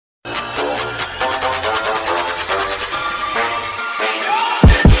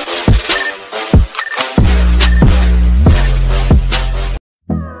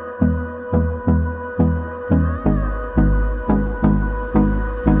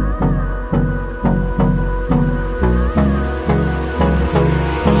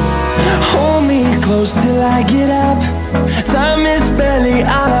I get up. Time is barely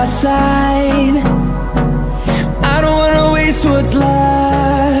on our side. I don't wanna waste what's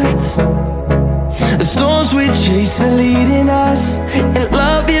left. The storms we chase are leading us, and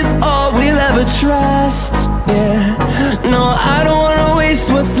love is all we'll ever trust. Yeah, no, I don't wanna waste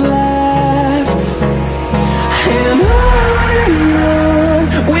what's left. And on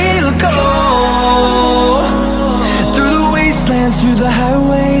we'll go, through the wastelands, through the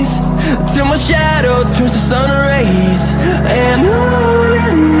highways, till my shadow turns to sun rays. And on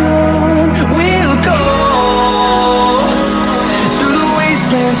we'll go, through the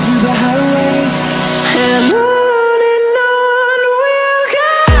wastelands, through the highways, and on.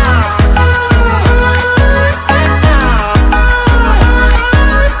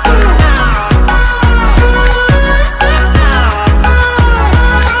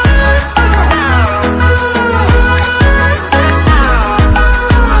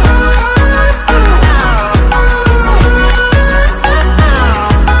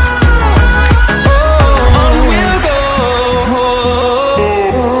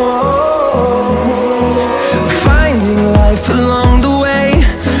 Along the way,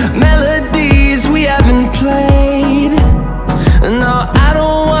 melodies we haven't played. No, I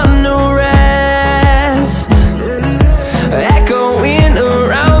don't want no rest. Echoing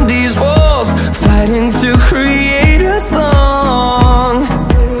around these walls, fighting to create a song.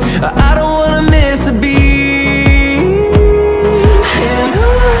 I don't wanna miss a beat. And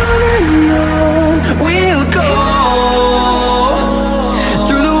on we'll go,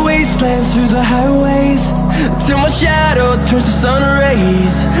 through the wastelands, through the highways, till my shadow turns to sun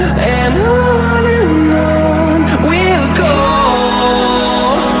rays. And on we'll go,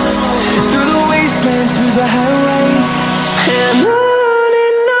 through the wastelands, through the highways, and on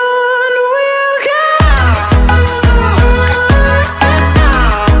we'll go.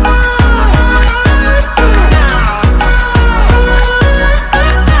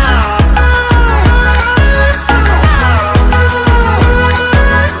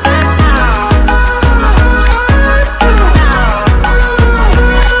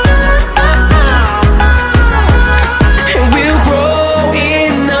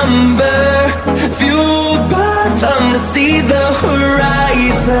 See the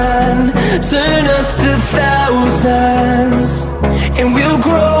horizon, turn us to thousands, and we'll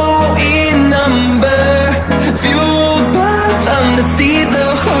grow in number, fueled by them to see the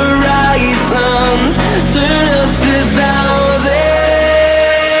horizon, turn us to thousands.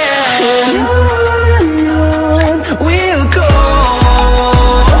 And on we'll go,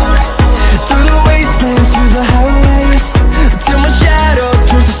 through the wastelands, through the highways, till my shadow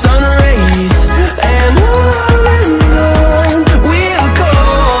turns to sun rays. And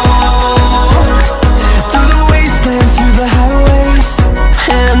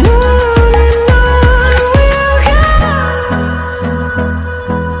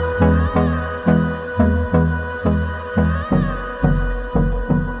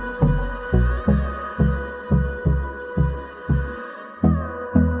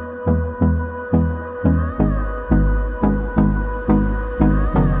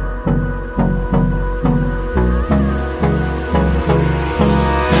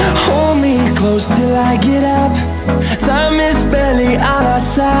close till I get up. Time is barely on our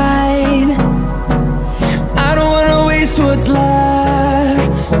side. I don't wanna waste what's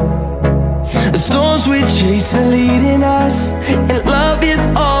left. The storms we chase are leading us, and love is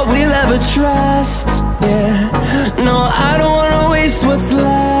all we'll ever trust. Yeah, no, I don't wanna waste what's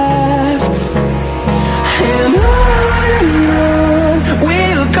left. And on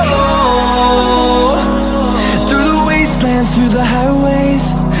we'll go, through the wastelands, through the highways,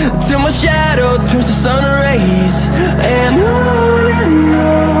 till my shadow turns to sun rays. And on